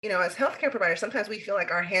as healthcare providers, sometimes we feel like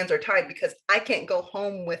our hands are tied because I can't go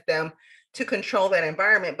home with them to control that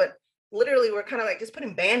environment. But literally, we're kind of like just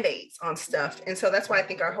putting band-aids on stuff. And so that's why I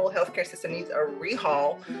think our whole healthcare system needs a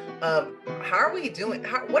rehaul of how are we doing?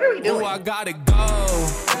 What are we doing? Oh, I gotta go.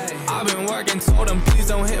 I've been working, told them please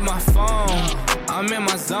don't hit my phone. I'm in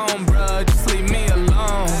my zone, bruh, just leave me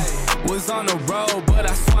alone. Was on the road, but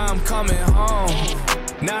I swear I'm coming home.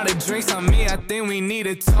 Now the drinks on me, I think we need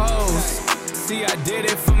a toast. See, I did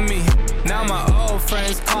it for me. Now my old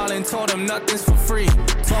friends calling, told them nothing's for free.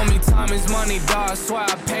 Told me time is money, dog, swear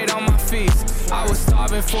I paid all my fees. I was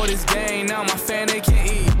starving for this game, now my family can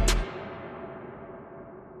eat.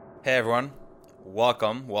 Hey everyone,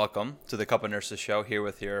 welcome to the Cup of Nurses show, here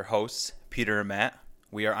with your hosts, Peter and Matt.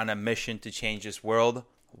 We are on a mission to change this world,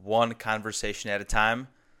 one conversation at a time.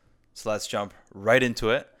 So let's jump right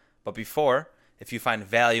into it. But before, if you find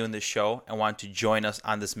value in this show and want to join us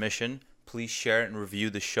on this mission, please share and review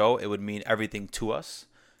the show. It would mean everything to us.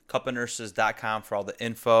 cupofnurses.com for all the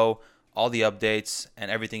info, all the updates, and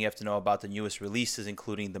everything you have to know about the newest releases,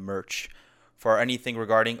 including the merch. For anything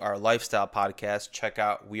regarding our lifestyle podcast, check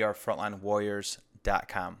out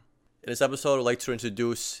wearefrontlinewarriors.com. In this episode, I'd like to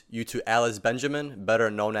introduce you to Alice Benjamin, better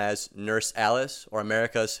known as Nurse Alice, or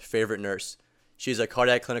America's favorite nurse. She's a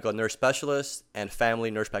cardiac clinical nurse specialist and family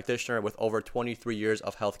nurse practitioner with over 23 years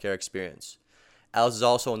of healthcare experience. Alice is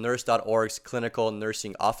also Nurse.org's clinical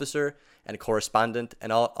nursing officer and correspondent,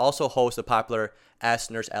 and also hosts the popular Ask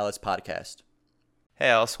Nurse Alice podcast. Hey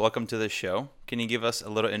Alice, welcome to the show. Can you give us a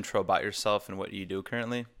little intro about yourself and what you do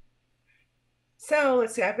currently? So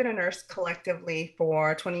let's see, I've been a nurse collectively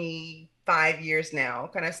for 25 years now.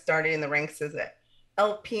 Kind of started in the ranks as a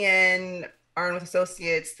LPN, RN with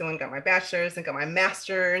associates, then got my bachelor's and got my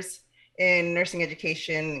master's in nursing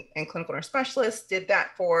education and clinical nurse specialist. Did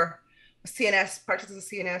that for CNS, practiced as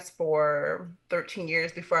a CNS for 13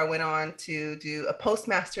 years before I went on to do a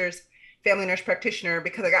postmaster's family nurse practitioner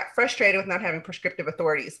because I got frustrated with not having prescriptive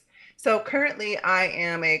authorities. So currently I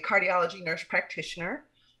am a cardiology nurse practitioner,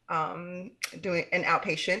 doing an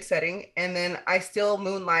outpatient setting. And then I still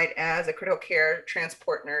moonlight as a critical care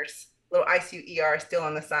transport nurse, little ICU ER still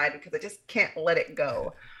on the side because I just can't let it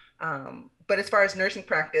go. But as far as nursing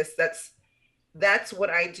practice, that's what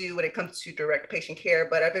I do when it comes to direct patient care.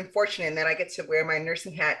 But I've been fortunate in that I get to wear my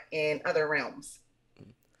nursing hat in other realms.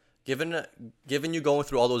 Given you going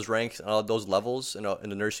through all those ranks and all those levels in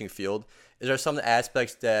the nursing field, is there some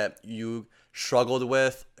aspects that you struggled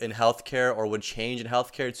with in healthcare or would change in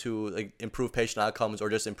healthcare to improve patient outcomes or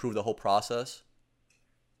just improve the whole process?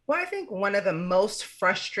 Well, I think one of the most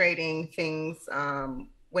frustrating things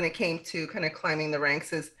when it came to kind of climbing the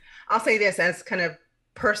ranks is, I'll say this as kind of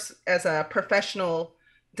as a professional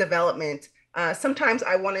development. Sometimes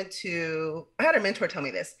I had a mentor tell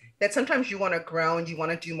me this, that sometimes you want to grow and you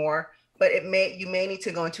want to do more, but you may need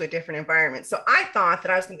to go into a different environment. So I thought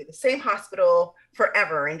that I was going to be the same hospital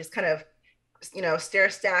forever and just kind of, stair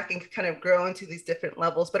stack and kind of grow into these different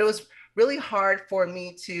levels. But it was really hard for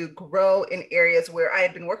me to grow in areas where I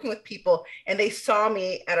had been working with people and they saw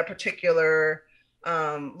me at a particular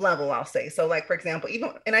level, I'll say. So like, for example,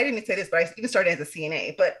 and I didn't say this, but I even started as a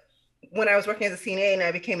CNA, but when I was working as a CNA and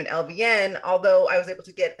I became an LVN, although I was able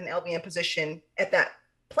to get an LVN position at that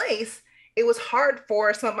place, it was hard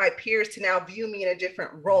for some of my peers to now view me in a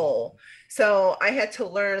different role. So I had to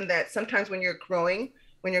learn that sometimes when you're growing,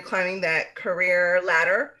 when you're climbing that career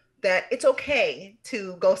ladder, that it's okay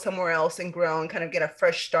to go somewhere else and grow and kind of get a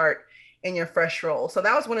fresh start in your fresh role. So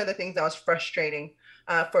that was one of the things that was frustrating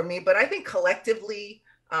for me. But I think collectively,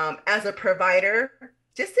 as a provider,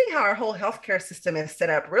 just seeing how our whole healthcare system is set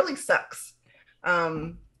up really sucks.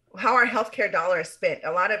 How our healthcare dollar is spent.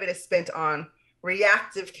 A lot of it is spent on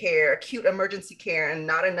reactive care, acute emergency care, and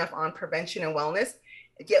not enough on prevention and wellness.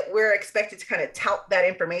 Yet we're expected to kind of tout that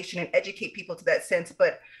information and educate people to that sense.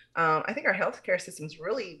 But I think our healthcare system is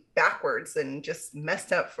really backwards and just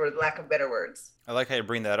messed up, for lack of better words. I like how you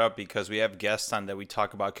bring that up because we have guests on that we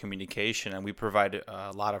talk about communication and we provide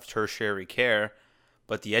a lot of tertiary care.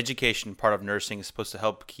 But the education part of nursing is supposed to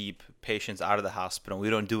help keep patients out of the hospital. We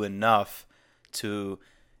don't do enough to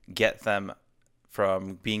get them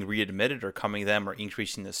from being readmitted or coming them or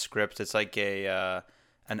increasing the script. It's like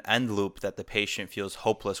an end loop that the patient feels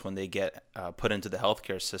hopeless when they get put into the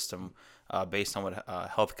healthcare system based on what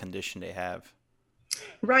health condition they have.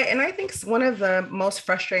 Right. And I think one of the most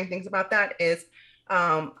frustrating things about that is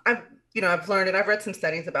I've learned, and I've read some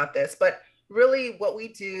studies about this, but really what we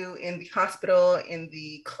do in the hospital, in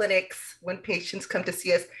the clinics, when patients come to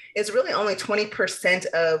see us, is really only 20%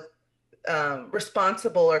 of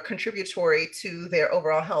responsible or contributory to their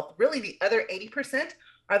overall health. Really, the other 80%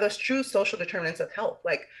 are those true social determinants of health,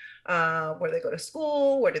 like where they go to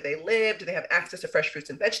school, where do they live, do they have access to fresh fruits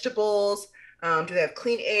and vegetables, do they have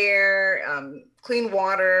clean air, clean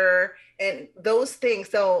water, and those things.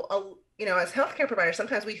 So, as healthcare providers,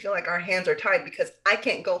 sometimes we feel like our hands are tied because I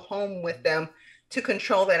can't go home with them to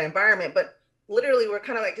control that environment. But literally, we're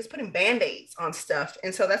kind of like just putting band-aids on stuff.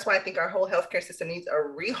 And so that's why I think our whole healthcare system needs a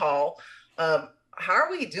rehaul. How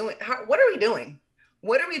are we doing? What are we doing?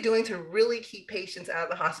 What are we doing to really keep patients out of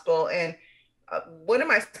the hospital? And one of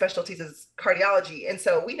my specialties is cardiology. And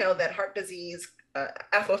so we know that heart disease,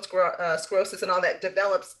 atherosclerosis and all that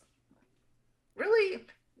develops really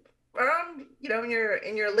around,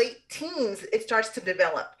 in your late teens, it starts to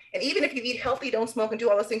develop. And even if you eat healthy, don't smoke and do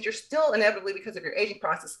all those things, you're still inevitably, because of your aging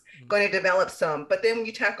process, going to develop some. But then when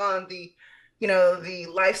you tack on the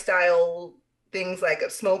lifestyle things like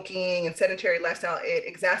smoking and sedentary lifestyle, it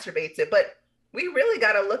exacerbates it. But we really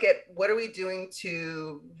got to look at what are we doing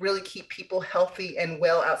to really keep people healthy and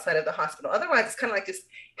well outside of the hospital. Otherwise, it's kind of like this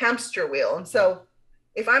hamster wheel. And so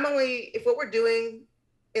if what we're doing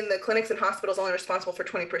in the clinics and hospitals only responsible for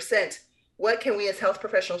 20%, what can we as health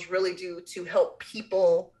professionals really do to help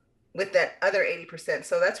people with that other 80%?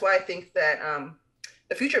 So that's why I think that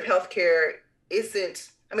the future of healthcare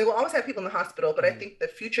we'll always have people in the hospital, but I think the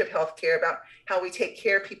future of healthcare, about how we take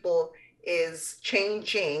care of people, is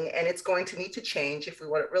changing, and it's going to need to change if we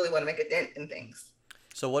really want to make a dent in things.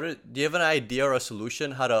 So do you have an idea or a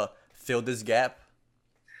solution how to fill this gap?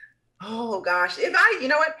 Oh gosh,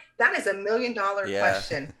 that is $1 million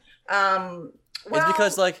question. It's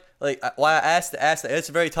because why I asked that, it's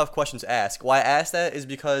a very tough question to ask. Why I asked that is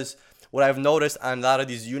because what I've noticed on a lot of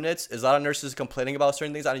these units is a lot of nurses complaining about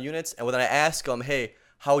certain things on the units, and when I ask them, hey,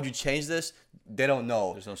 how would you change this? They don't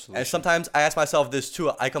know. There's no solution. And sometimes I ask myself this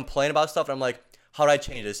too. I complain about stuff and I'm like, how do I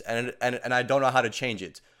change this? And I don't know how to change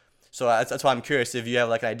it. So that's why I'm curious if you have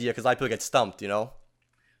like an idea, because a lot of people get stumped,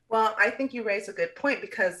 Well, I think you raise a good point,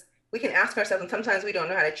 because we can ask ourselves, and sometimes we don't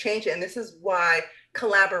know how to change it. And this is why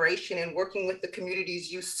collaboration and working with the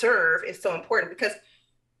communities you serve is so important, because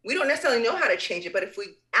we don't necessarily know how to change it. But if we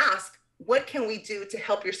ask, what can we do to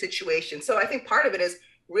help your situation? So I think part of it is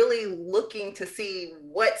really looking to see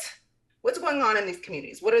what's going on in these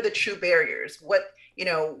communities. What are the true barriers?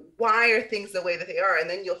 Why are things the way that they are? And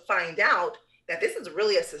then you'll find out that this is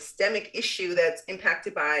really a systemic issue that's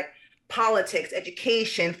impacted by politics,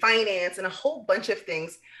 education, finance, and a whole bunch of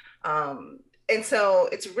things. And so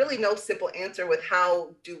it's really no simple answer with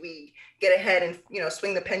how do we get ahead and,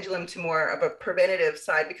 swing the pendulum to more of a preventative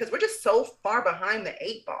side, because we're just so far behind the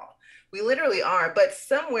 8 ball. We literally are. But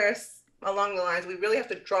somewhere along the lines, we really have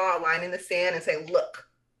to draw a line in the sand and say, look,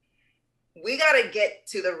 we got to get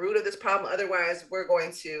to the root of this problem. Otherwise, we're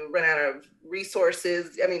going to run out of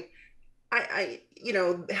resources. I mean,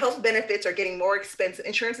 health benefits are getting more expensive.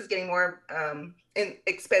 Insurance is getting more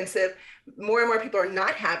expensive. More and more people are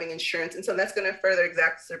not having insurance. And so that's going to further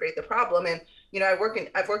exacerbate the problem. And, I've worked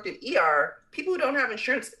in ER. People who don't have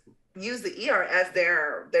insurance use the ER as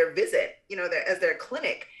their visit, as their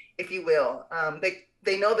clinic, if you will.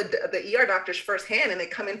 They know the ER doctors firsthand, and they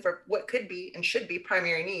come in for what could be and should be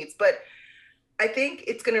primary needs. But I think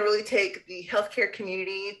it's going to really take the healthcare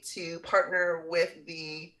community to partner with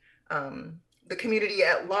the community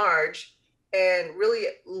at large and really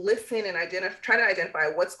listen and try to identify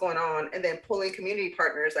what's going on, and then pulling community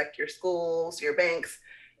partners like your schools, your banks.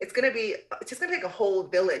 It's just going to take a whole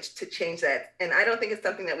village to change that. And I don't think it's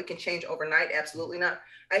something that we can change overnight. Absolutely not.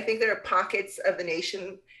 I think there are pockets of the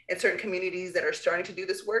nation and certain communities that are starting to do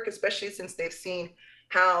this work, especially since they've seen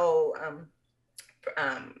how,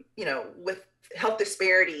 with health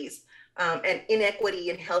disparities and inequity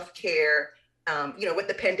in healthcare, with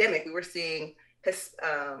the pandemic, we were seeing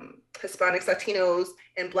Hispanics, Latinos,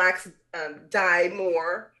 and Blacks die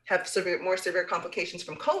more, have more severe complications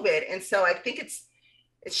from COVID. And so I think it's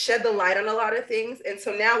shed the light on a lot of things. And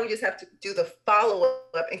so now we just have to do the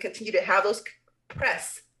follow-up and continue to have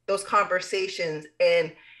those conversations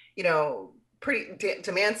and,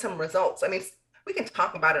 demand some results. I mean, we can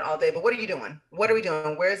talk about it all day, but what are you doing? What are we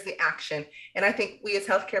doing? Where's the action? And I think we as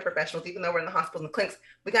healthcare professionals, even though we're in the hospitals and the clinics,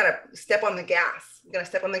 we got to step on the gas. We got to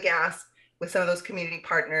step on the gas with some of those community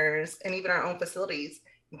partners and even our own facilities,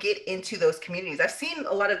 get into those communities. I've seen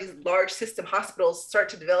a lot of these large system hospitals start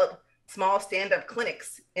to develop small stand-up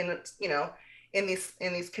clinics in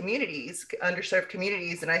these communities, underserved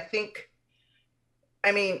communities. And I think,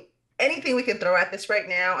 anything we can throw at this right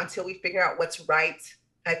now until we figure out what's right,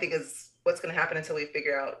 I think is what's going to happen until we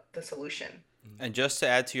figure out the solution. And just to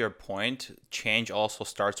add to your point, change also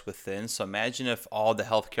starts within. So imagine if all the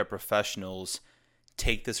healthcare professionals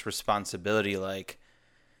take this responsibility, like,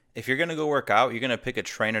 if you're going to go work out, you're going to pick a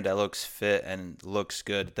trainer that looks fit and looks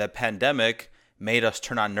good. The pandemic made us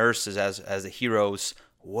turn on nurses as the heroes.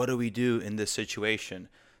 What do we do in this situation?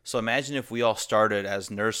 So imagine if we all started as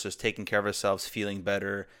nurses taking care of ourselves, feeling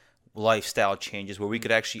better, lifestyle changes where we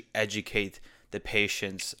could actually educate the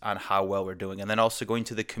patients on how well we're doing. And then also going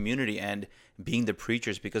to the community and being the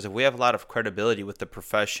preachers, because if we have a lot of credibility with the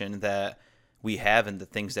profession that we have and the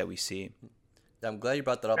things that we see. I'm glad you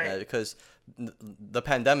brought that up, Matt, because the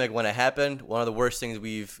pandemic, when it happened, one of the worst things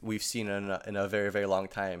we've seen in a very, very long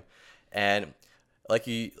time. And like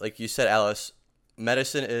you said, Alice,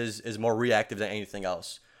 medicine is more reactive than anything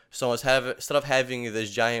else. So instead of having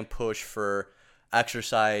this giant push for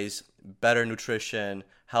exercise, better nutrition,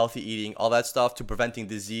 healthy eating, all that stuff to preventing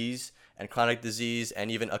disease and chronic disease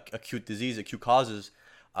and even acute disease, acute causes,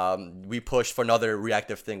 we push for another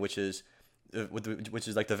reactive thing, which is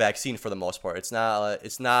like the vaccine for the most part. It's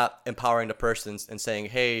not empowering the person and saying,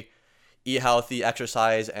 hey, eat healthy,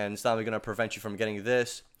 exercise, and it's not only going to prevent you from getting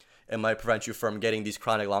this, it might prevent you from getting these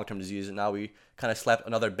chronic long-term diseases. And now we kind of slapped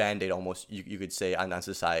another Band-Aid almost, you could say, on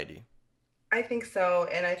society. I think so.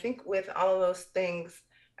 And I think with all of those things,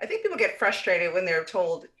 I think people get frustrated when they're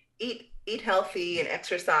told eat healthy and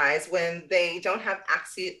exercise when they don't have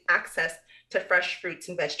access to fresh fruits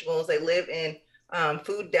and vegetables. They live in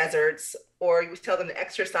food deserts, or you tell them to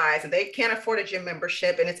exercise and they can't afford a gym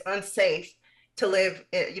membership and it's unsafe to live,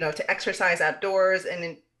 to exercise outdoors.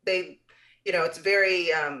 And they, it's very,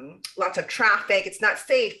 lots of traffic. It's not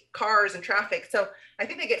safe, cars and traffic. So I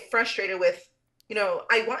think they get frustrated with,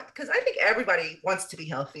 because I think everybody wants to be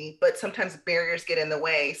healthy, but sometimes barriers get in the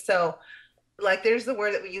way. So like there's the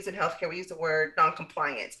word that we use in healthcare. We use the word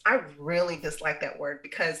non-compliance. I really dislike that word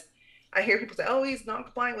because I hear people say, oh, he's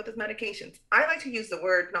non-compliant with his medications. I like to use the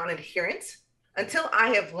word non-adherence until I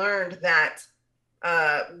have learned that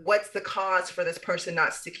what's the cause for this person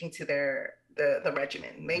not sticking to the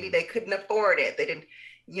regimen. Maybe they couldn't afford it. They didn't,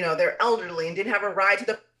 they're elderly and didn't have a ride to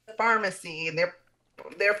the pharmacy, and their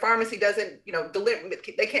pharmacy doesn't, deliver.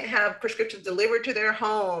 They can't have prescriptions delivered to their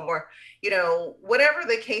home, or, whatever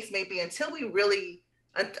the case may be,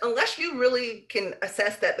 unless you really can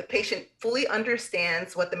assess that the patient fully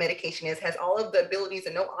understands what the medication is, has all of the abilities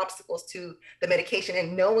and no obstacles to the medication,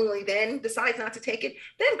 and knowingly then decides not to take it,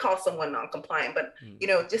 then call someone non-compliant. But,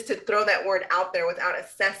 just to throw that word out there without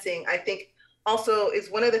assessing, I think also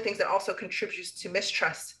is one of the things that also contributes to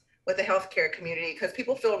mistrust with the healthcare community, because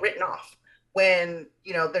people feel written off when,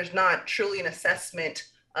 there's not truly an assessment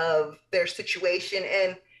of their situation.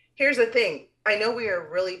 And here's the thing. I know we are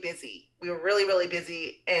really busy. We are really, really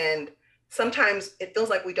busy. And sometimes it feels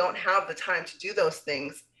like we don't have the time to do those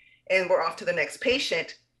things and we're off to the next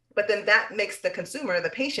patient. But then that makes the consumer, the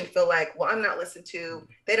patient, feel like, well, I'm not listened to.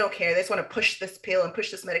 They don't care. They just want to push this pill and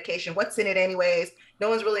push this medication. What's in it anyways? No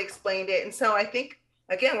one's really explained it. And so I think,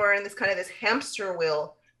 again, we're in this kind of this hamster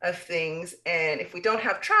wheel of things. And if we don't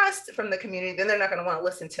have trust from the community, then they're not going to want to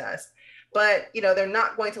listen to us. But, they're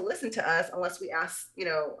not going to listen to us unless we ask,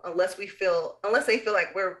 unless they feel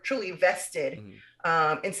like we're truly vested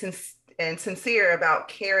and sincere about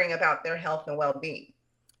caring about their health and well-being.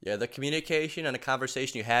 Yeah, the communication and the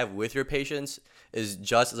conversation you have with your patients is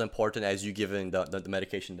just as important as you giving the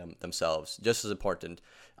medication themselves, just as important.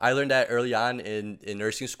 I learned that early on in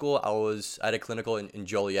nursing school. I was at a clinical in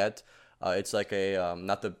Joliet. It's like a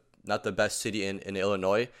not the best city in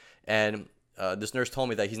Illinois. And this nurse told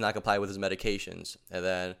me that he's not compliant with his medications. And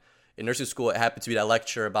then in nursing school, it happened to be that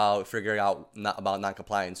lecture about figuring out about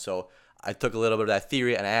non-compliance. So I took a little bit of that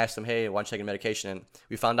theory and I asked him, hey, why don't you take your medication? And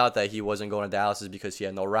we found out that he wasn't going to dialysis because he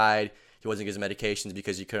had no ride. He wasn't getting his medications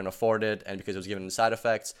because he couldn't afford it and because it was giving him side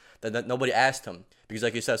effects. That nobody asked him. Because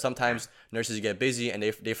like you said, sometimes nurses get busy and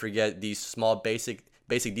they forget these small basic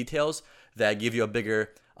details that give you a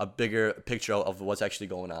bigger picture of what's actually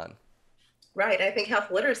going on. Right. I think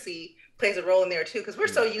health literacy plays a role in there too, because we're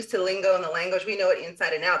so used to lingo and the language, we know it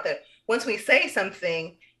inside and out, that once we say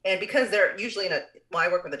something, and because they're usually I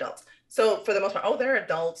work with adults. So for the most part, they're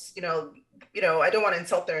adults, I don't want to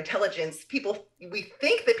insult their intelligence. We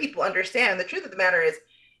think that people understand. The truth of the matter is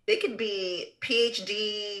they could be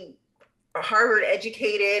PhD or Harvard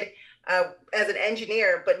educated as an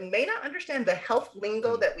engineer, but may not understand the health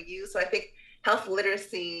lingo that we use. So I think health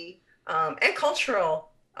literacy and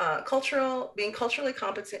being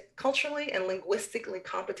culturally and linguistically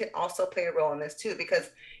competent also play a role in this too, because,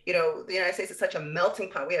 the United States is such a melting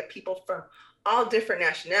pot. We have people from all different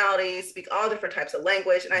nationalities, speak all different types of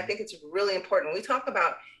language. And I think it's really important. When we talk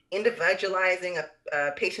about individualizing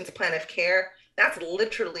a patient's plan of care, that's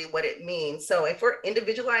literally what it means. So if we're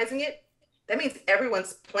individualizing it, that means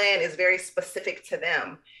everyone's plan is very specific to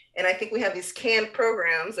them. And I think we have these canned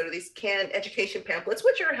programs or these canned education pamphlets,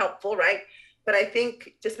 which are helpful, right? But I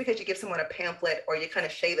think just because you give someone a pamphlet or you kind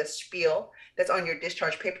of say the spiel that's on your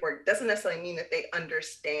discharge paperwork doesn't necessarily mean that they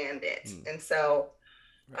understand it. And so,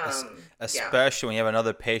 especially when you have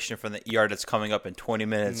another patient from the ER that's coming up in 20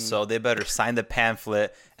 minutes, so they better sign the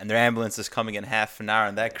pamphlet, and their ambulance is coming in half an hour,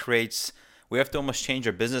 and that creates. We have to almost change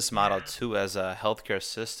our business model too as a healthcare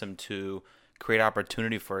system to create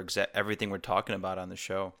opportunity for everything we're talking about on the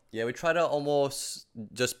show. Yeah, we try to almost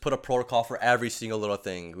just put a protocol for every single little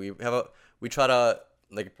thing. We try to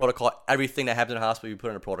like protocol everything that happens in the hospital. We put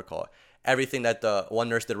in a protocol. Everything that the one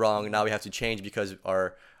nurse did wrong, now we have to change because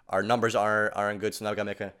our numbers aren't good. So now we gotta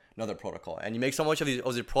make another protocol. And you make so much of these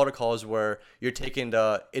protocols where you're taking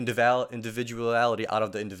the individuality out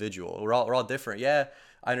of the individual. We're all different. Yeah,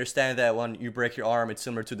 I understand that when you break your arm, it's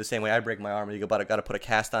similar to the same way I break my arm, and you gotta put a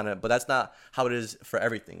cast on it. But that's not how it is for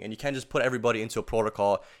everything. And you can't just put everybody into a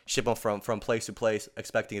protocol, ship them from place to place,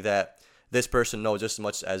 expecting that this person knows just as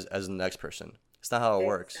much as the next person. It's not how it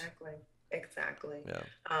works. Exactly. Yeah.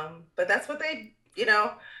 But that's what they,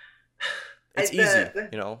 It's easy,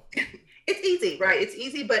 It's easy, right? It's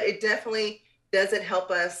easy, but it definitely doesn't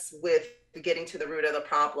help us with getting to the root of the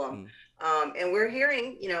problem. And we're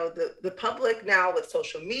hearing, the public now with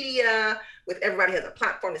social media, with everybody has a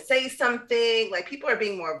platform to say something, like people are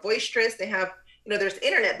being more boisterous. They have, there's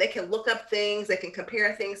internet, they can look up things, they can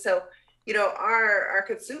compare things. So, our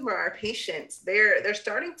consumer, our patients, they're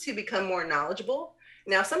starting to become more knowledgeable.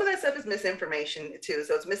 Now, some of that stuff is misinformation too,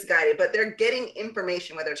 so it's misguided, but they're getting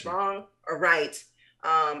information, whether it's wrong or right.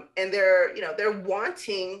 And they're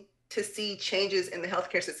wanting to see changes in the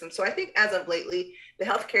healthcare system. So I think as of lately, the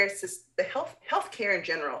healthcare in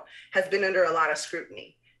general has been under a lot of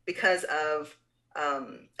scrutiny because of,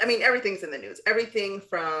 everything's in the news. Everything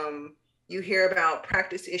from, you hear about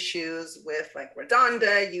practice issues with like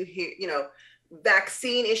Redonda, you hear,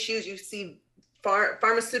 vaccine issues, you see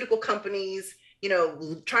pharmaceutical companies,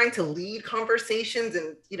 trying to lead conversations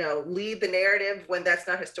and, lead the narrative when that's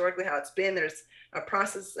not historically how it's been. There's a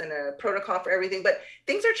process and a protocol for everything, but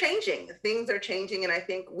things are changing. And I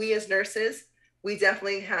think we as nurses, we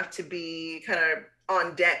definitely have to be kind of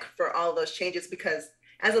on deck for all those changes, because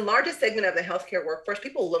as the largest segment of the healthcare workforce,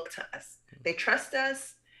 people look to us. They trust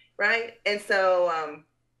us, right? And so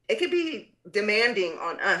it could be demanding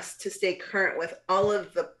on us to stay current with all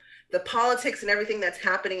of the politics and everything that's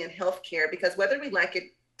happening in healthcare, because whether we like it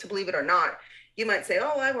to believe it or not, you might say,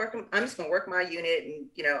 oh, I'm just going to work my unit and,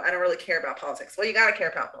 I don't really care about politics. Well, you got to care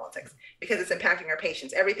about politics because it's impacting our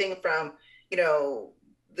patients. Everything from,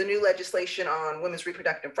 the new legislation on women's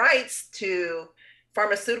reproductive rights to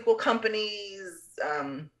pharmaceutical companies,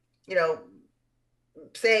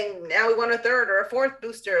 saying now we want a third or a fourth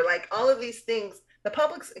booster, like all of these things, the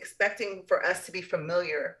public's expecting for us to be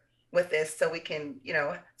familiar with this so we can,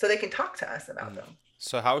 so they can talk to us about them.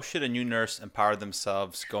 So how should a new nurse empower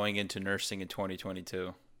themselves going into nursing in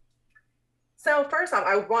 2022? So first off,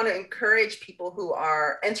 I want to encourage people who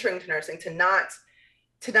are entering to nursing to not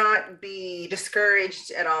be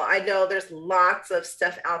discouraged at all. I know there's lots of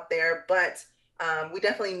stuff out there, but we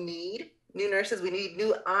definitely need new nurses. We need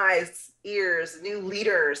new eyes, ears, new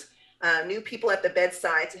leaders, new people at the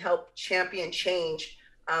bedside to help champion change.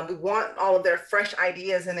 We want all of their fresh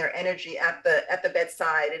ideas and their energy at the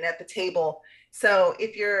bedside and at the table. So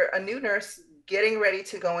if you're a new nurse getting ready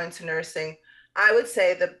to go into nursing, I would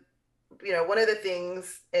say one of the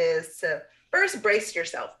things is to first brace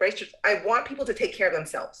yourself. I want people to take care of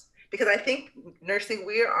themselves, because I think nursing,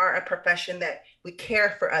 we are a profession that we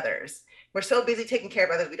care for others. We're so busy taking care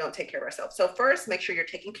of others, we don't take care of ourselves. So first, make sure you're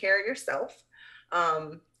taking care of yourself.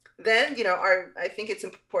 Then, I think it's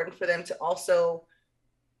important for them to also,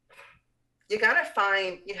 you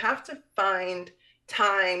have to find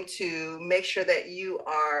time to make sure that you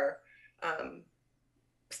are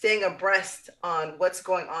staying abreast on what's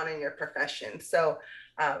going on in your profession. So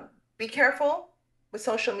be careful with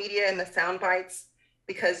social media and the sound bites,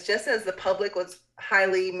 because just as the public was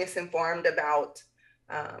highly misinformed about,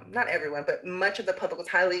 not everyone, but much of the public was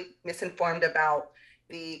highly misinformed about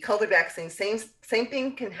the COVID vaccine, same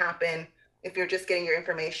thing can happen if you're just getting your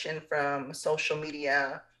information from social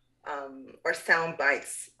media or sound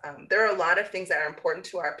bites. There are a lot of things that are important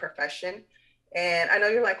to our profession. And I know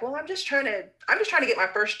you're like, well, I'm just trying to get my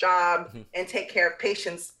first job and take care of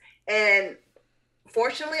patients. And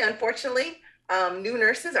unfortunately, new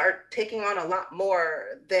nurses are taking on a lot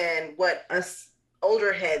more than what us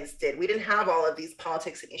older heads did. We didn't have all of these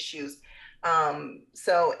politics and issues.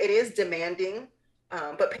 So it is demanding,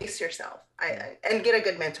 but pace yourself and get a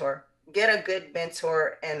good mentor. Get a good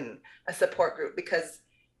mentor and a support group, because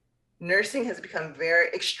nursing has become very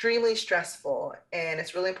extremely stressful, and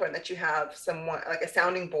it's really important that you have someone like a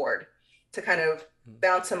sounding board to kind of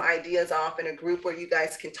bounce some ideas off in a group where you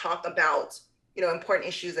guys can talk about, important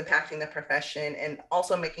issues impacting the profession, and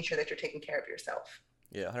also making sure that you're taking care of yourself.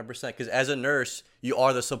 Yeah, 100%. Because as a nurse, you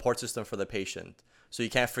are the support system for the patient. So you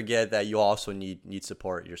can't forget that you also need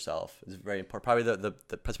support yourself. It's very important. Probably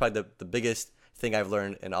that's probably the biggest thing I've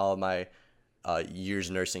learned in all of my years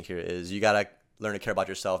nursing here is you gotta learn to care about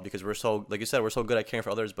yourself, because we're so, like you said, we're so good at caring for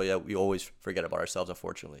others, but yeah, we always forget about ourselves,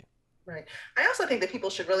 unfortunately. Right. I also think that people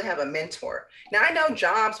should really have a mentor. Now, I know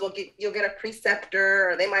jobs you'll get a preceptor,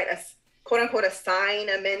 or they might quote unquote assign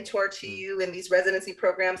a mentor to you in these residency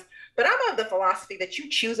programs. But I'm of the philosophy that you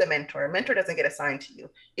choose a mentor. A mentor doesn't get assigned to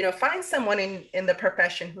you. Find someone in the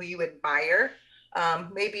profession who you admire.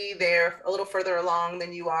 Maybe they're a little further along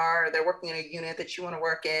than you are, or they're working in a unit that you want to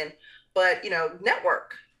work in. But,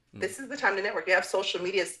 network. This is the time to network. You have social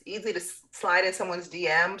media. It's easy to slide in someone's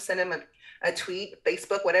DM, send them a tweet,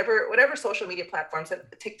 Facebook, whatever social media platforms,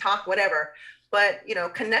 TikTok, whatever. But,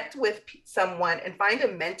 connect with someone and find a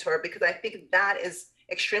mentor, because I think that is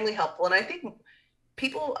extremely helpful. And I think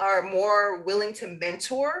people are more willing to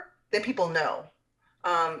mentor than people know.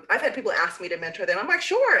 I've had people ask me to mentor them. I'm like,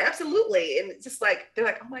 sure, absolutely. And it's just like, they're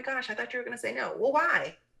like, oh my gosh, I thought you were going to say no. Well,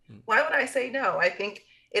 why? Why would I say no? I think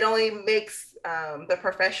it only makes the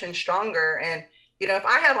profession stronger. And, if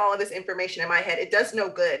I have all of this information in my head, it does no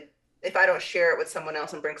good if I don't share it with someone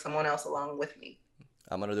else and bring someone else along with me.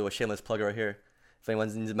 I'm going to do a shameless plug right here. If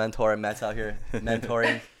anyone needs a mentor, Matt's out here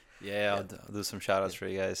mentoring. Yeah, I'll do some shout outs for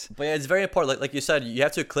you guys. But yeah, it's very important. Like you said, you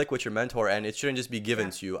have to click with your mentor, and it shouldn't just be given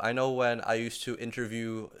to you. I know when I used to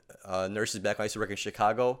interview nurses back when I used to work in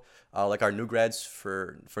Chicago, like our new grads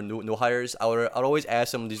for new hires, I'd always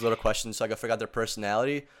ask them these little questions so I could figure out their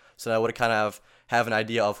personality, so that I would kind of have an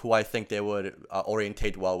idea of who I think they would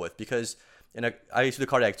orientate well with. Because I used to do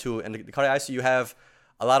cardiac too, and the cardiac ICU, you have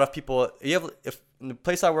a lot of people. If in the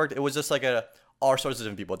place I worked, it was just like all sorts of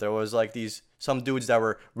different people. There was like some dudes that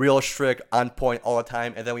were real strict, on point all the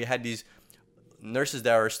time, and then we had these nurses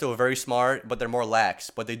that are still very smart, but they're more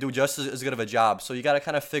lax, but they do just as good of a job. So you got to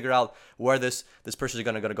kind of figure out where this person is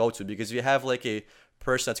gonna go to, because if you have like a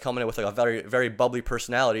person that's coming in with like a very, very bubbly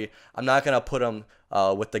personality, I'm not gonna put them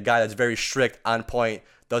with the guy that's very strict, on point,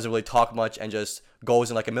 doesn't really talk much, and just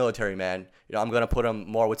goes in like a military man. I'm gonna put them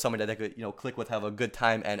more with somebody that they could click with, have a good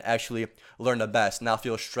time, and actually learn the best, not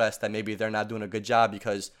feel stressed that maybe they're not doing a good job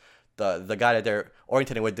because the guy that they're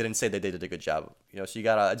orientating with didn't say that they did a good job. So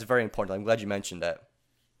it's very important. I'm glad you mentioned that.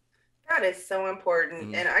 That is so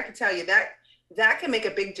important. And I can tell you that can make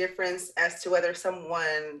a big difference as to whether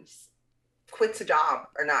someone quits a job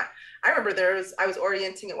or not. I remember I was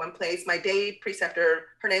orienting at one place. My day preceptor,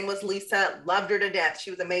 her name was Lisa, loved her to death. She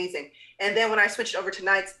was amazing. And then when I switched over to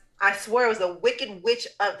nights, I swear it was the wicked witch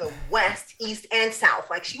of the West, East, and South.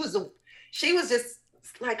 Like she was just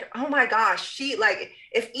like, oh my gosh, she like,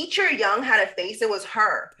 if Eacher Young had a face, it was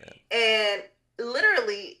her. Yeah. And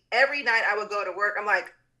literally every night I would go to work, I'm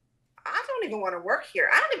like, I don't even want to work here.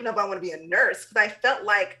 I don't even know if I want to be a nurse, because I felt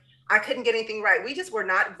like I couldn't get anything right. We just were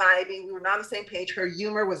not vibing. We were not on the same page. Her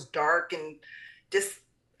humor was dark and just,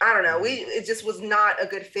 I don't know. It just was not a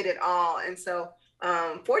good fit at all. And so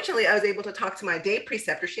fortunately, I was able to talk to my day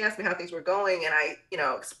preceptor. She asked me how things were going, and I,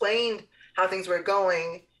 explained how things were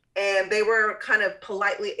going. And they were kind of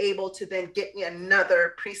politely able to then get me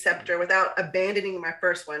another preceptor without abandoning my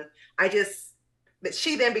first one. But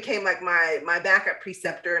she then became like my backup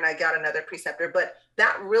preceptor, and I got another preceptor. But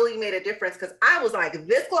that really made a difference, because I was like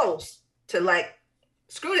this close to like,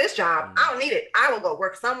 screw this job. I don't need it. I will go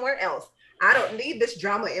work somewhere else. I don't need this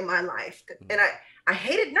drama in my life. And I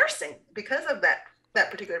hated nursing because of that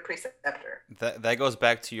particular preceptor. That goes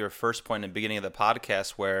back to your first point in the beginning of the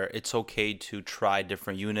podcast, where it's okay to try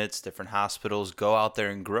different units, different hospitals, go out there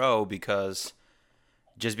and grow, because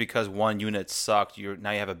just because one unit sucked,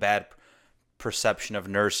 now you have a bad perception of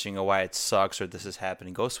nursing or why it sucks or this is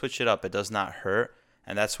happening. Go switch it up. It does not hurt.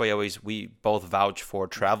 And that's why we both vouch for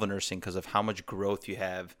travel nursing, because of how much growth you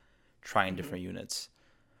have trying different units.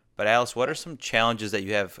 But Alice, what are some challenges that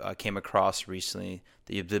you have came across recently,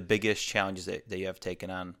 the biggest challenges that you have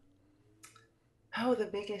taken on? Oh, the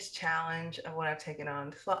biggest challenge of what I've taken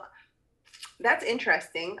on. So that's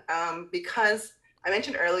interesting, because I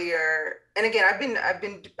mentioned earlier, and again, I've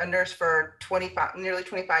been a nurse for nearly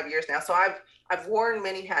 25 years now. So I've worn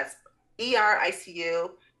many hats: ER,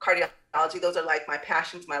 ICU, cardiology. Those are like my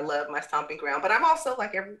passions, my love, my stomping ground. But I'm also,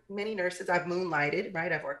 like many nurses, I've moonlighted,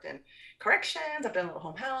 right? I've worked in corrections, I've done a little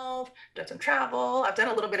home health, done some travel, I've done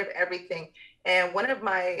a little bit of everything. And one of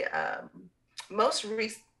my most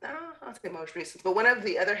recent, I'll say most recent, but one of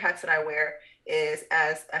the other hats that I wear is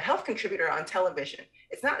as a health contributor on television.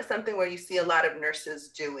 It's not something where you see a lot of nurses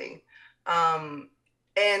doing.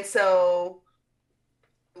 And so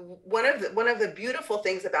one of the beautiful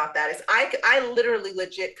things about that is I literally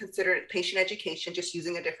legit consider it patient education, just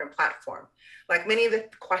using a different platform. Like many of the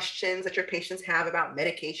questions that your patients have about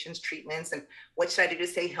medications, treatments, and what should I do to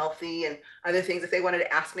stay healthy, and other things. If they wanted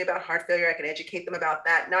to ask me about heart failure, I can educate them about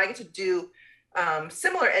that. Now I get to do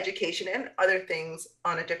similar education and other things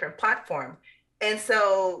on a different platform. And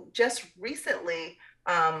so just recently,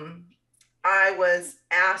 I was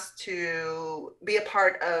asked to be a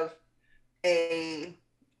part of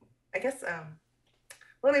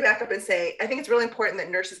let me back up and say, I think it's really important that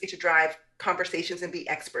nurses get to drive conversations and be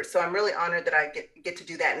experts. So I'm really honored that I get to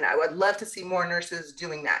do that. And I would love to see more nurses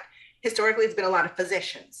doing that. Historically, it's been a lot of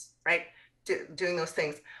physicians, right, doing those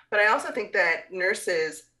things. But I also think that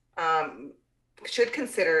nurses should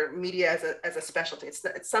consider media as a specialty. It's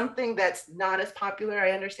something that's not as popular.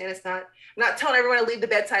 I understand I'm not telling everyone to leave the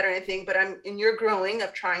bedside or anything, but in your growing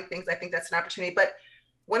of trying things, I think that's an opportunity. But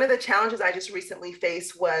one of the challenges I just recently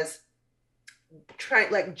faced was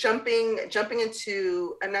jumping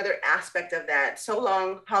into another aspect of that. So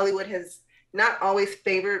long, Hollywood has not always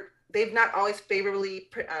favorably,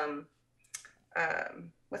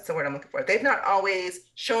 what's the word I'm looking for? They've not always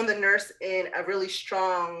shown the nurse in a really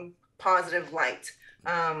strong, positive light.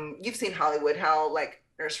 You've seen Hollywood, how like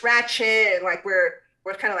Nurse Ratched, and like we're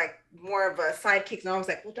kind of like more of a sidekick, and always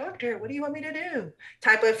like, well, doctor, what do you want me to do?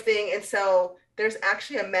 Type of thing. And so there's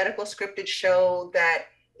actually a medical scripted show that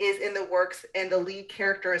is in the works, and the lead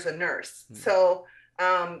character is a nurse. Mm-hmm. So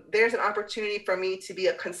there's an opportunity for me to be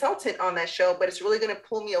a consultant on that show, but it's really going to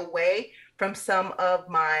pull me away from some of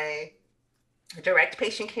my direct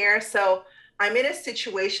patient care. So I'm in a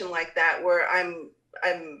situation like that where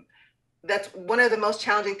that's one of the most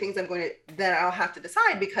challenging things that I'll have to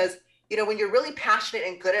decide, because when you're really passionate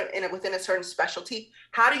and good at within a certain specialty,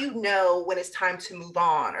 how do you know when it's time to move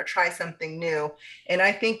on or try something new? And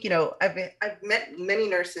I think, I've met many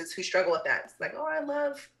nurses who struggle with that. It's like, oh, I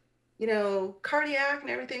love, cardiac and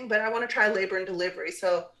everything, but I want to try labor and delivery.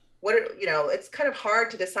 So it's kind of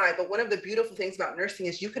hard to decide. But one of the beautiful things about nursing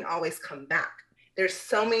is you can always come back. There's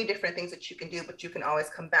so many different things that you can do, but you can always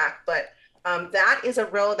come back. But that is a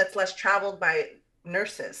road that's less traveled by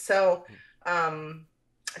nurses. So,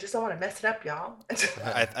 I just don't want to mess it up, y'all.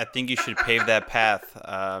 I think you should pave that path.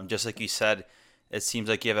 Just like you said, it seems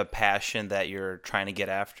like you have a passion that you're trying to get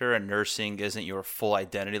after, and nursing isn't your full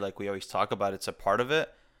identity like we always talk about. It's a part of it.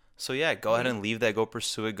 So yeah, go ahead and leave that. Go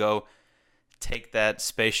pursue it. Go take that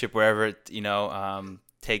spaceship wherever it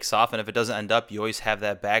takes off. And if it doesn't end up, you always have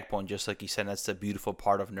that backbone. Just like you said, that's the beautiful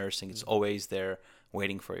part of nursing. It's always there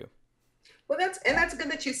waiting for you. Well, that's good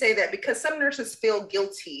that you say that, because some nurses feel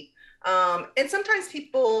guilty. And sometimes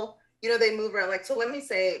people, they move around. Like, so let me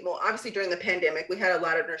say, well, obviously during the pandemic, we had a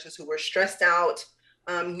lot of nurses who were stressed out,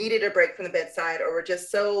 needed a break from the bedside, or were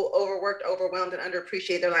just so overworked, overwhelmed, and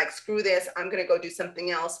underappreciated. They're like, screw this, I'm going to go do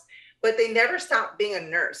something else. But they never stopped being a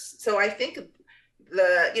nurse. So I think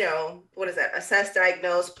what is that? Assess,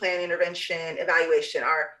 diagnose, plan, intervention, evaluation.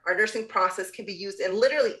 Our nursing process can be used in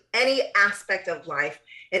literally any aspect of life,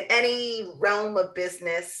 in any realm of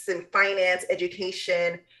business and finance,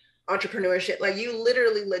 education, entrepreneurship. Like, you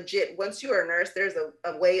literally legit, once you are a nurse, there's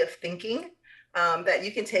a way of thinking that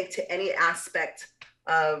you can take to any aspect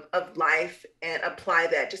of life and apply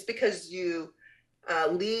that. Just because you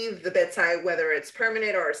leave the bedside, whether it's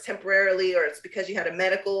permanent or it's temporarily, or it's because you had a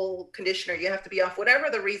medical condition or you have to be off, whatever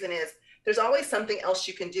the reason is, there's always something else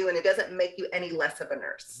you can do, and it doesn't make you any less of a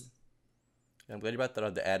nurse. I'm glad you brought that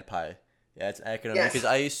up, the ADPI. Yeah, it's accurate.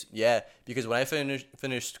 Yes. Because when I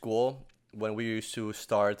finished school, when we used to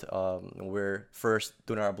start, we're first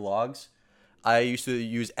doing our blogs, I used to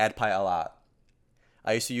use ADPI a lot.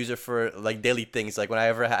 I used to use it for like daily things. Like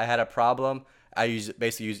whenever I had a problem, I use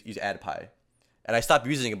ADPI. And I stopped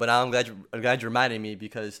using it, but now I'm glad you reminded me,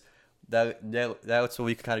 because that's what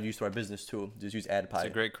we can kind of use to our business too. Just use ADPI. It's a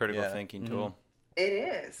great critical thinking tool. It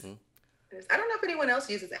is. Mm-hmm. I don't know if anyone else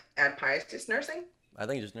uses ADPI. It's just nursing? I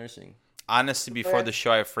think it's just nursing. Honestly, before the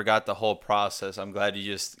show, I forgot the whole process. I'm glad you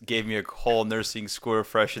just gave me a whole nursing school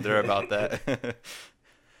refresher there about that.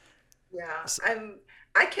 Yeah,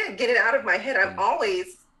 I can't get it out of my head. I'm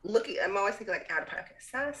always thinking like ADPI, okay,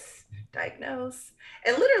 assess, diagnose.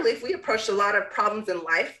 And literally, if we approached a lot of problems in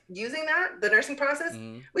life using the nursing process,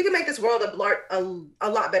 we can make this world a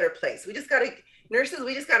lot better place. We just got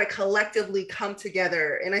to collectively come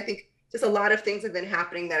together. And I think just a lot of things have been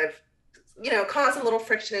happening that have cause a little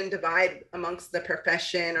friction and divide amongst the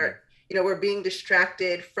profession, or, we're being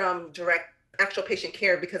distracted from direct actual patient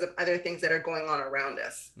care because of other things that are going on around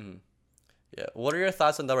us. Yeah. What are your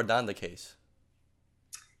thoughts on the RaDonda case?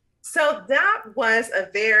 So that was a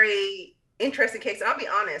very interesting case. And I'll be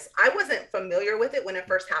honest, I wasn't familiar with it when it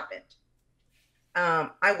first happened.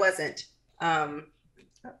 I wasn't.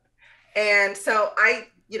 And so I,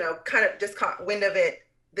 kind of just caught wind of it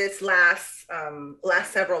this last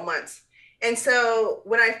several months. And so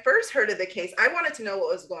when I first heard of the case, I wanted to know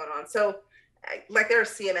what was going on. So like there are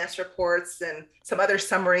CMS reports and some other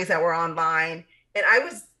summaries that were online. And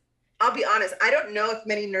I'll be honest, I don't know if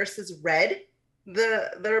many nurses read the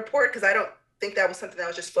report, because I don't think that was something that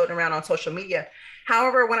was just floating around on social media.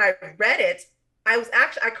 However, when I read it, I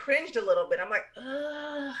cringed a little bit. I'm like,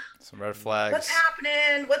 ugh, some red flags. What's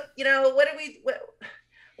happening? What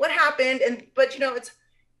happened? But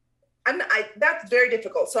that's very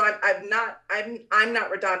difficult. So I'm not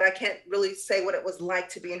RaDonda. I can't really say what it was like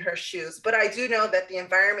to be in her shoes, but I do know that the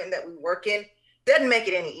environment that we work in doesn't make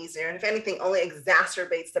it any easier. And if anything, only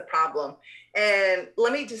exacerbates the problem. And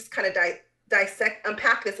let me just kind of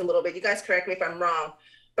unpack this a little bit. You guys correct me if I'm wrong,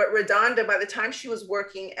 but RaDonda, by the time she was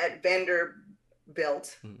working at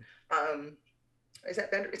Vanderbilt, is that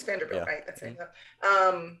it's Vanderbilt, yeah. Right? That's it.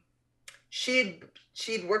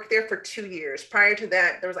 She'd worked there for 2 years. Prior to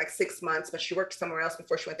that, there was like 6 months, but she worked somewhere else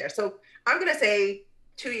before she went there. So I'm going to say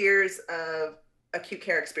 2 years of acute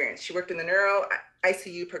care experience. She worked in the neuro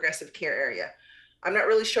ICU progressive care area. I'm not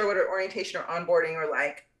really sure what her orientation or onboarding were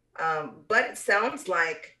like, but it sounds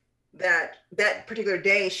like that particular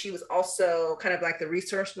day, she was also kind of like the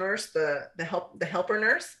resource nurse, the helper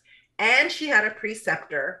nurse, and she had a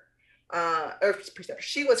preceptor,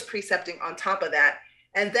 she was precepting on top of that.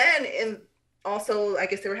 And then also, I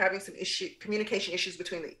guess they were having some communication issues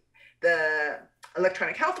between the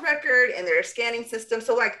electronic health record and their scanning system.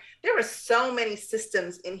 So like there were so many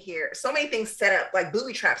systems in here, so many things set up like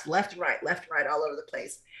booby traps, left and right, all over the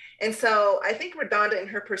place. And so I think RaDonda, in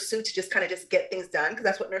her pursuit to just get things done, because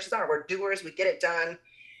that's what nurses are. We're doers. We get it done.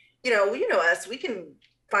 You know us. We can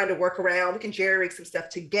find a workaround. We can jerry-rig some stuff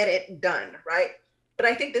to get it done, right? But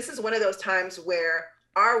I think this is one of those times where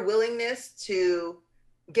our willingness to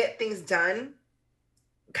get things done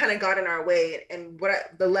kind of got in our way. And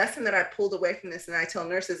the lesson that I pulled away from this, and I tell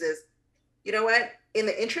nurses is, you know what? In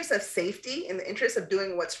the interest of safety, in the interest of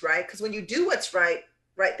doing what's right, because when you do what's right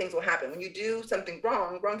things will happen. When you do something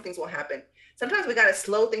wrong things will happen. Sometimes we got to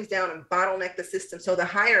slow things down and bottleneck the system so the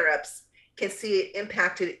higher ups can see it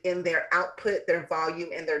impacted in their output, their volume,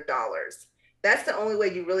 and their dollars. That's the only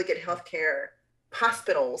way you really get healthcare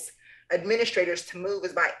hospitals, administrators to move,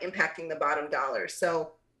 is by impacting the bottom dollars.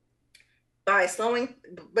 So by slowing,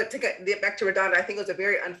 but to get back to RaDonda, I think it was a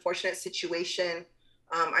very unfortunate situation.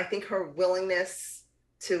 I think her willingness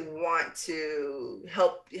to want to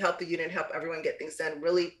help the unit, help everyone get things done,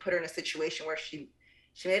 really put her in a situation where she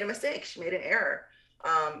made a mistake, she made an error.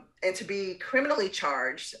 And to be criminally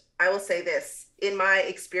charged, I will say this, in my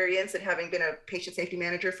experience and having been a patient safety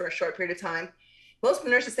manager for a short period of time, most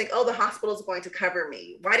nurses think, oh, the hospital is going to cover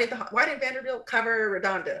me. Why did Vanderbilt cover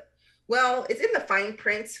RaDonda? Well, it's in the fine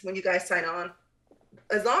print when you guys sign on.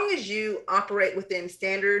 As long as you operate within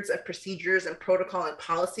standards of procedures and protocol and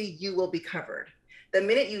policy, you will be covered. The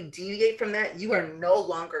minute you deviate from that, you are no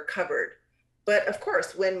longer covered. But of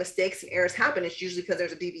course, when mistakes and errors happen, it's usually because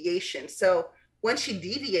there's a deviation. So when she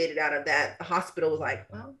deviated out of that, the hospital was like,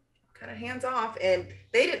 well, kind of hands off. And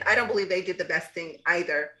I don't believe they did the best thing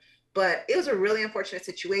either. But it was a really unfortunate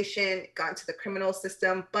situation, got into the criminal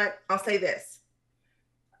system. But I'll say this,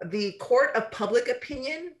 the court of public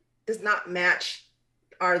opinion does not match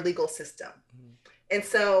our legal system. And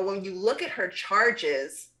so when you look at her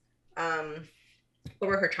charges, what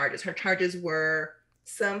were her charges? Her charges were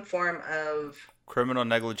some form of criminal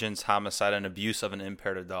negligence, homicide, and abuse of an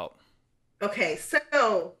impaired adult. Okay,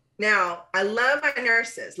 so now I love my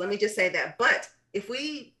nurses. Let me just say that. But if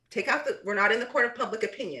we take out we're not in the court of public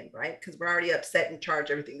opinion, right? Because we're already upset and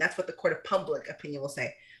charge everything. That's what the court of public opinion will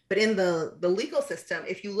say. But in the legal system,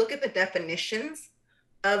 if you look at the definitions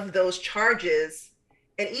of those charges,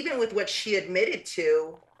 and even with what she admitted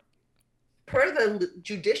to, per the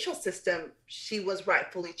judicial system, she was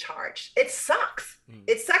rightfully charged. It sucks.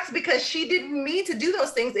 It sucks because she didn't mean to do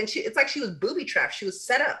those things. And it's like she was booby trapped. She was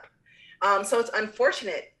set up. So it's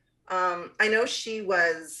unfortunate. I know she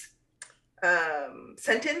was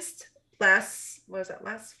sentenced last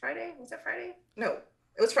Friday? Was that Friday? No,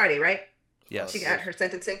 it was Friday, right? Yes. She got her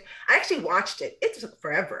sentencing. I actually watched it. It took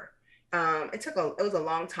forever. It was a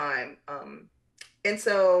long time. And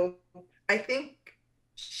so I think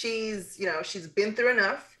she's been through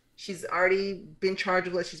enough. She's already been charged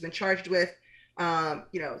with what she's been charged with.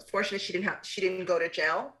 Fortunately, she didn't go to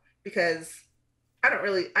jail, because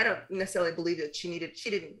I don't necessarily believe that she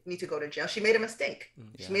didn't need to go to jail. She made a mistake.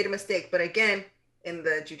 Yeah. She made a mistake. But again, in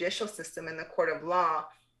the judicial system, in the court of law,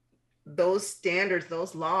 those standards,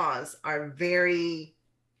 those laws are very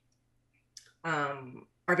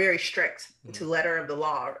strict to letter of the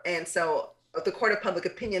law. And so the court of public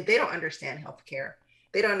opinion, they don't understand healthcare.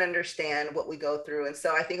 They don't understand what we go through. And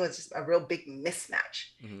so I think it was just a real big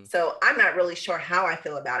mismatch. So I'm not really sure how I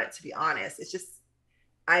feel about it, to be honest. It's just,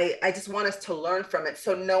 I just want us to learn from it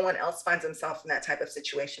so no one else finds themselves in that type of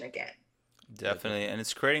situation again. Definitely. And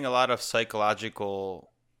it's creating a lot of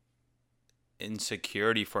psychological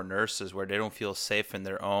insecurity for nurses where they don't feel safe in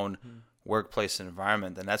their own workplace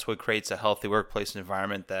environment. And that's what creates a healthy workplace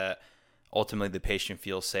environment that ultimately the patient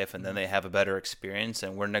feels safe, and then they have a better experience.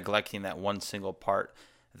 And we're neglecting that one single part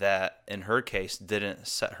that, in her case, didn't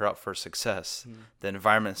set her up for success. The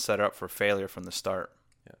environment set her up for failure from the start.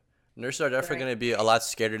 Nurses are definitely going to be a lot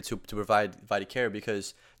scared to provide care,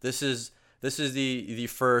 because this is the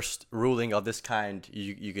first ruling of this kind,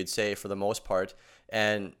 you could say, for the most part.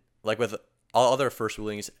 And like with all other first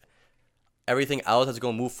rulings, everything else that's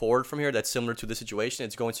going to move forward from here that's similar to the situation,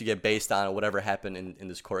 it's going to get based on whatever happened in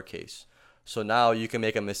this court case. So now you can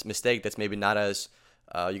make a mistake that's maybe not as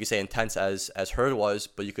you could say intense as hers was,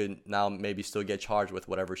 but you could now maybe still get charged with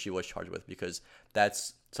whatever she was charged with, because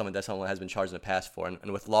that's something that someone has been charged in the past for.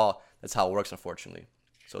 And with law, that's how it works, unfortunately.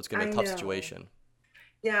 So it's going to be a tough situation.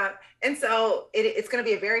 Yeah. And so it's going to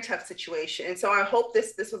be a very tough situation. And so I hope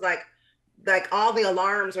this was like all the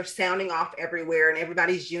alarms are sounding off everywhere, and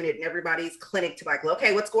everybody's unit and everybody's clinic to like,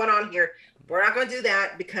 okay, what's going on here? We're not going to do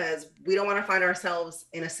that because we don't want to find ourselves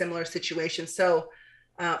in a similar situation. So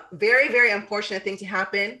very, very unfortunate thing to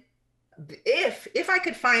happen. If I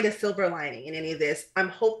could find a silver lining in any of this, I'm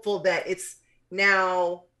hopeful that it's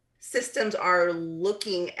now systems are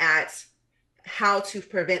looking at how to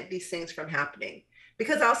prevent these things from happening.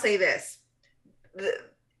 Because I'll say this,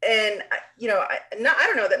 and I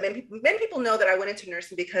don't know that many people know that I went into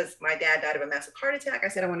nursing because my dad died of a massive heart attack. I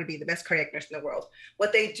said I want to be the best cardiac nurse in the world.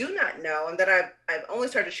 What they do not know, and that I've only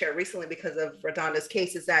started to share recently because of Redonda's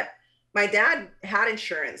case, is that my dad had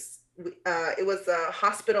insurance. It was a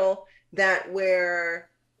hospital where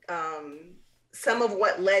some of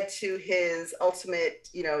what led to his ultimate,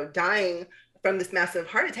 dying from this massive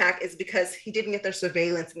heart attack is because he didn't get the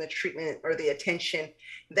surveillance and the treatment or the attention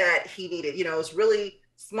that he needed. It was really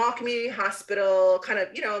small community hospital kind of,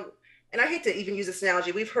 and I hate to even use this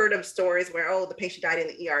analogy. We've heard of stories where, the patient died in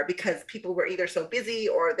the ER because people were either so busy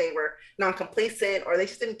or they were non-complacent or they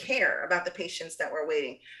just didn't care about the patients that were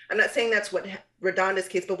waiting. I'm not saying that's what Redonda's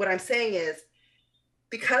case, but what I'm saying is,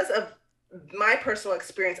 because of my personal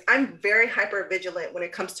experience, I'm very hyper vigilant when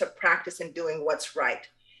it comes to practice and doing what's right.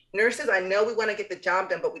 Nurses, I know we want to get the job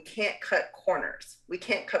done, but we can't cut corners.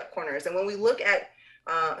 And when we look at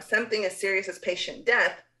something as serious as patient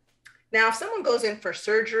death, now if someone goes in for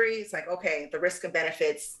surgery, it's like, okay, the risk and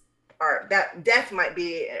benefits are that death might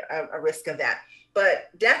be a risk of that, but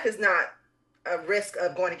death is not a risk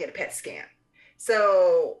of going to get a PET scan.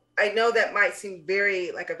 So I know that might seem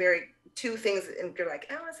very two things, and you're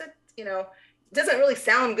like, is it, doesn't really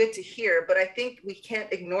sound good to hear, but I think we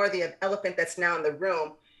can't ignore the elephant that's now in the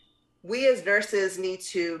room. We as nurses need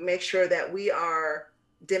to make sure that we are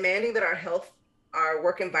demanding that our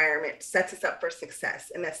work environment sets us up for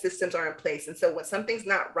success and that systems are in place. And so when something's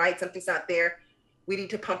not right, something's not there, we need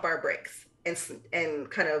to pump our brakes and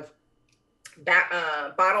kind of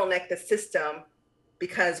bottleneck the system,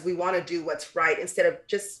 because we want to do what's right instead of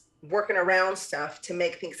just working around stuff to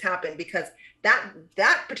make things happen, because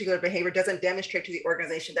that particular behavior doesn't demonstrate to the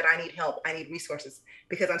organization that I need help, I need resources,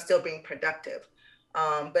 because I'm still being productive.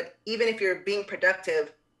 But even if you're being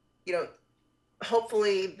productive,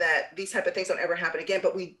 hopefully that these type of things don't ever happen again.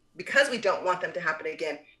 But because we don't want them to happen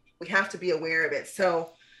again, we have to be aware of it.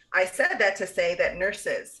 So I said that to say that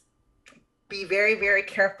nurses, be very, very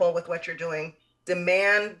careful with what you're doing.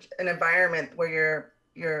 Demand an environment where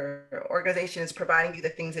your organization is providing you the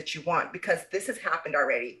things that you want, because this has happened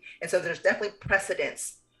already. And so there's definitely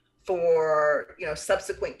precedence for,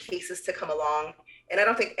 subsequent cases to come along. And I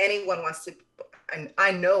don't think anyone wants to, and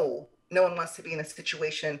I know no one wants to be in a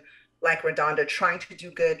situation like Redonda, trying to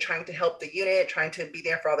do good, trying to help the unit, trying to be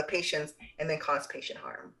there for all the patients, and then cause patient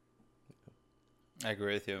harm. I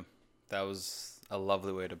agree with you. That was a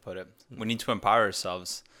lovely way to put it. We need to empower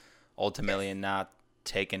ourselves ultimately, and not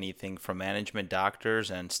take anything from management, doctors,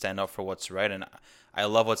 and stand up for what's right. And I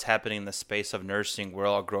love what's happening in the space of nursing. We're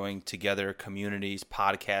all growing together, communities,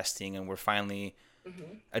 podcasting, and we're finally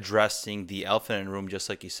addressing the elephant in the room, just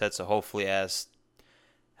like you said. So hopefully as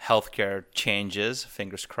healthcare changes,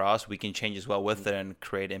 fingers crossed, we can change as well with it and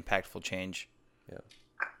create impactful change. Yeah.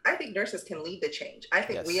 I think nurses can lead the change. I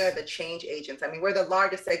think we Yes. are the change agents. I mean, we're the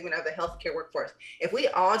largest segment of the healthcare workforce. If we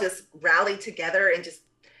all just rallied together and just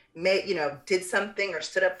did something or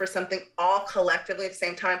stood up for something all collectively at the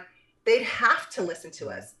same time, they'd have to listen to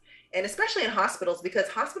us. And especially in hospitals, because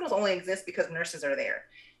hospitals only exist because nurses are there.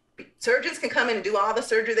 Surgeons can come in and do all the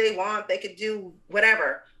surgery they want. They could do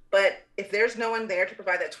whatever. But if there's no one there to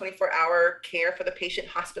provide that 24-hour care for the patient,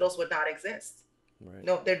 hospitals would not exist. Right.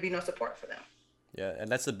 No, there'd be no support for them. Yeah,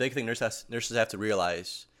 and that's the big thing nurses have to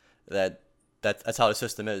realize that's how the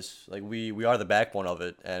system is. Like we are the backbone of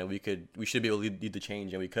it, and we should be able to lead the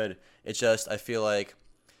change, and we could. It's just I feel like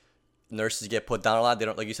nurses get put down a lot. They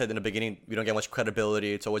don't, like you said in the beginning, we don't get much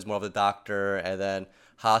credibility. It's always more of the doctor, and then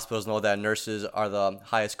hospitals know that nurses are the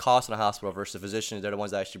highest cost in a hospital versus physicians. They're the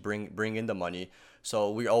ones that actually bring in the money.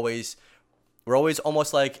 So we're always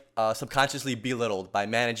almost like subconsciously belittled by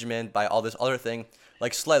management, by all this other thing,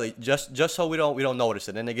 like slightly, just so we don't notice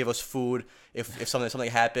it. And then they give us food if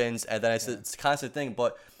something happens, and then it's a constant thing.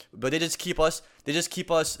 But they just keep us. They just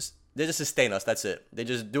sustain us. That's it. They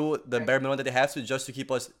just do the bare minimum that they have to just to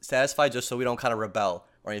keep us satisfied, just so we don't kind of rebel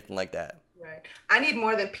or anything like that. Right. I need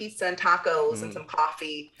more than pizza and tacos and some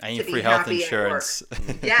coffee. I need to be free health happy insurance. at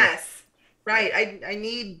work. Yes. Right. I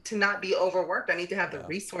need to not be overworked. I need to have the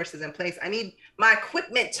resources in place. I need my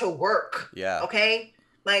equipment to work. Yeah. Okay.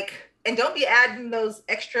 And don't be adding those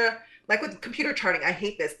extra, like with computer charting. I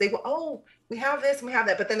hate this. They will, we have this and we have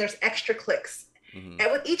that, but then there's extra clicks. Mm-hmm.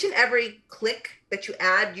 And with each and every click that you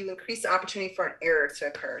add, you increase the opportunity for an error to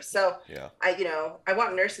occur. So I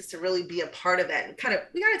want nurses to really be a part of that, and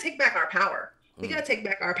we got to take back our power. We got to take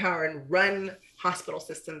back our power and run hospital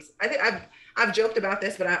systems. I think I've joked about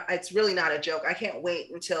this, but it's really not a joke. I can't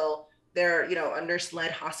wait until there are, a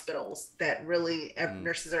nurse-led hospitals that really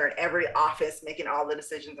nurses are in every office making all the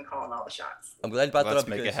decisions and calling all the shots. I'm glad you brought that up. Let's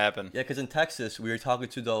make it happen. Yeah, because in Texas, we were talking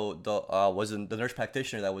to the nurse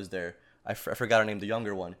practitioner that was there. I forgot her name, the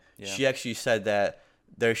younger one. Yeah. She actually said that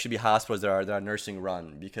there should be hospitals that are nursing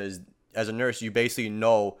run, because as a nurse, you basically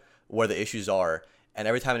know where the issues are. And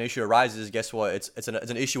every time an issue arises, guess what? It's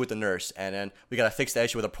an issue with the nurse, and then we gotta fix that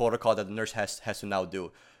issue with a protocol that the nurse has to now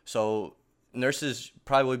do. So nurses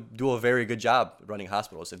probably do a very good job running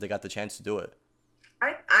hospitals if they got the chance to do it.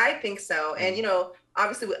 I think so. And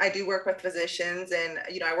obviously I do work with physicians, and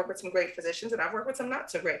I work with some great physicians, and I've worked with some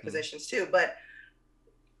not so great physicians too. But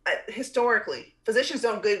historically, physicians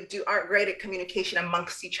aren't great at communication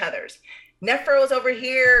amongst each others. Nephro is over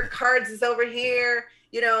here, cards is over here.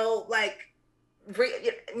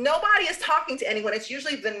 Nobody is talking to anyone. It's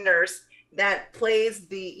usually the nurse that plays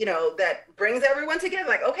that brings everyone together.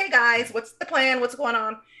 Like, okay, guys, what's the plan? What's going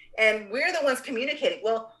on? And we're the ones communicating.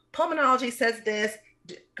 Well, pulmonology says this.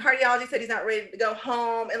 Cardiology said he's not ready to go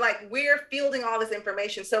home. And we're fielding all this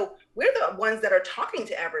information. So we're the ones that are talking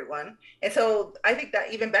to everyone. And so I think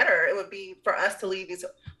that even better, it would be for us to lead these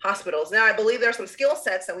hospitals. Now, I believe there are some skill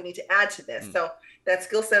sets that we need to add to this. So that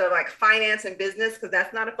skill set of finance and business, because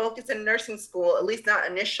that's not a focus in nursing school, at least not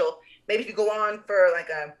initial. Maybe if you go on for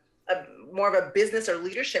a more of a business or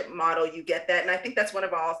leadership model, you get that. And I think that's one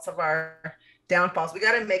of our downfalls. We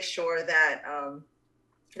got to make sure that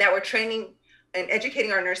that we're training and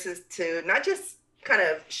educating our nurses to not just kind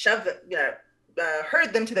of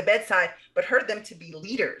herd them to the bedside, but herd them to be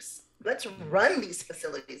leaders. Let's run these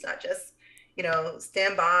facilities, not just,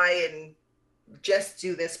 stand by and just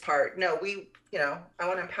do this part. No, I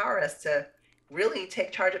want to empower us to really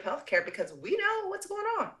take charge of healthcare, because we know what's going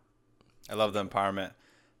on. I love the empowerment.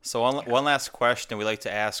 So one last question we like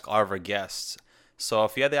to ask all of our guests. So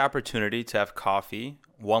if you had the opportunity to have coffee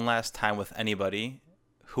one last time with anybody,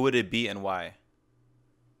 who would it be and why?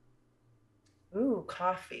 Ooh,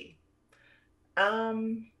 coffee.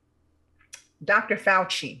 Dr.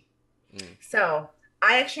 Fauci. So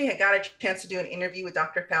I actually had got a chance to do an interview with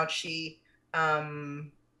Dr. Fauci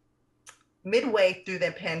midway through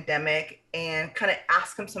the pandemic, and kind of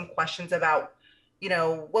ask him some questions about,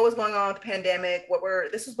 what was going on with the pandemic,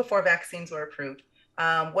 this was before vaccines were approved,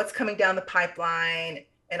 what's coming down the pipeline,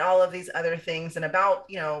 and all of these other things, and about,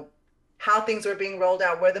 how things were being rolled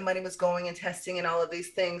out, where the money was going in testing and all of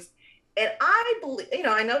these things. And I believe,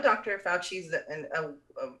 I know Dr. Fauci is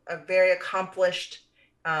a very accomplished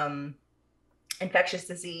infectious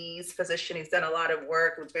disease physician. He's done a lot of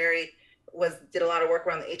work, did a lot of work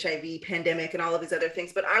around the HIV pandemic and all of these other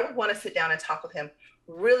things. But I would want to sit down and talk with him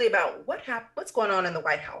really about what's going on in the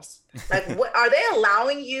White House. What are they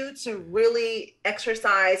allowing you to really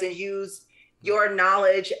exercise and use your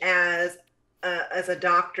knowledge as a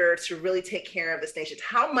doctor to really take care of this nation?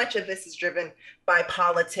 How much of this is driven by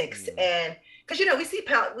politics? And because we see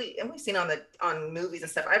we've seen on movies and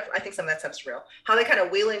stuff. I think some of that stuff's real. How they kind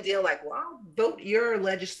of wheel and deal, like, well, I'll vote your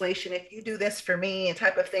legislation if you do this for me, and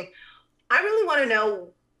type of thing. I really want to know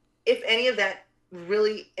if any of that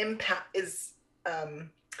really is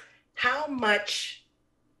how much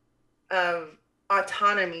of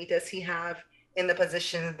autonomy does he have in the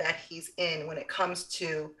position that he's in when it comes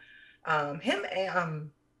to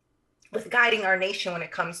him with guiding our nation when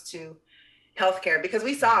it comes to healthcare, because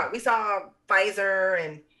we saw Pfizer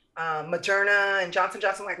and Moderna and Johnson &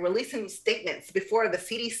 Johnson like releasing statements before the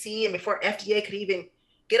CDC and before FDA could even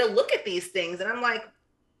get a look at these things. And I'm like,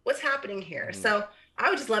 what's happening here? Mm-hmm. So I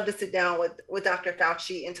would just love to sit down with Dr.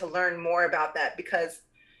 Fauci and to learn more about that, because,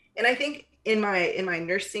 and I think in my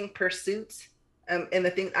nursing pursuits, and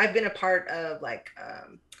the thing I've been a part of, like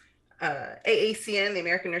AACN, the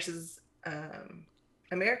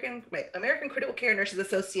American Critical Care Nurses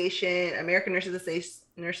Association, American Nurses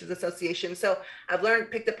Association. So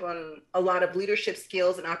I've picked up on a lot of leadership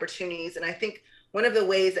skills and opportunities. And I think one of the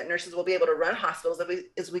ways that nurses will be able to run hospitals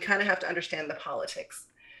is we kind of have to understand the politics.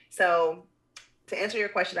 So to answer your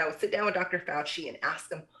question, I would sit down with Dr. Fauci and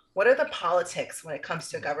ask him, what are the politics when it comes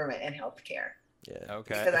to government and healthcare? Yeah.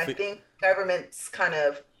 Okay. Because I think government's kind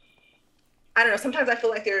of, I don't know, sometimes I feel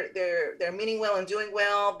like they're meaning well and doing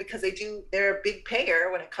well because they're a big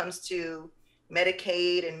payer when it comes to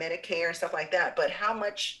Medicaid and Medicare and stuff like that. But how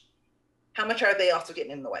much are they also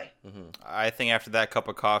getting in the way? Mm-hmm. I think after that cup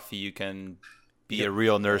of coffee, you can be a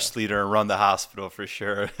real nurse leader and run the hospital for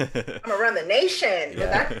sure. I'm gonna run the nation.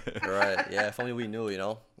 Yeah. Right. Yeah. If only we knew,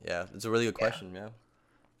 Yeah. It's a really good question. Yeah.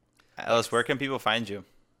 Alice, where can people find you?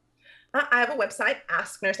 I have a website,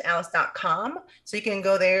 asknursealice.com. So you can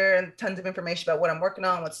go there and tons of information about what I'm working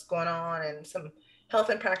on, what's going on, and some health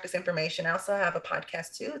and practice information. I also have a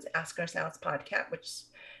podcast too. It's Ask Nurse Alice Podcast,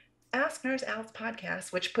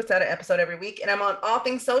 which puts out an episode every week. And I'm on all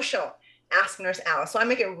things social, Ask Nurse Alice. So I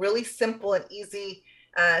make it really simple and easy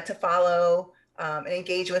to follow and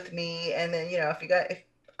engage with me. And then, if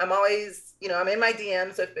I'm always, I'm in my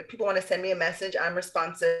DMs. So if people want to send me a message, I'm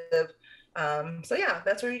responsive. So yeah,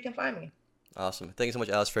 that's where you can find me. Awesome. Thank you so much,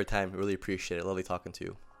 Alice, for your time. Really appreciate it. Lovely talking to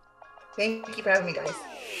you. Thank you for having me, guys.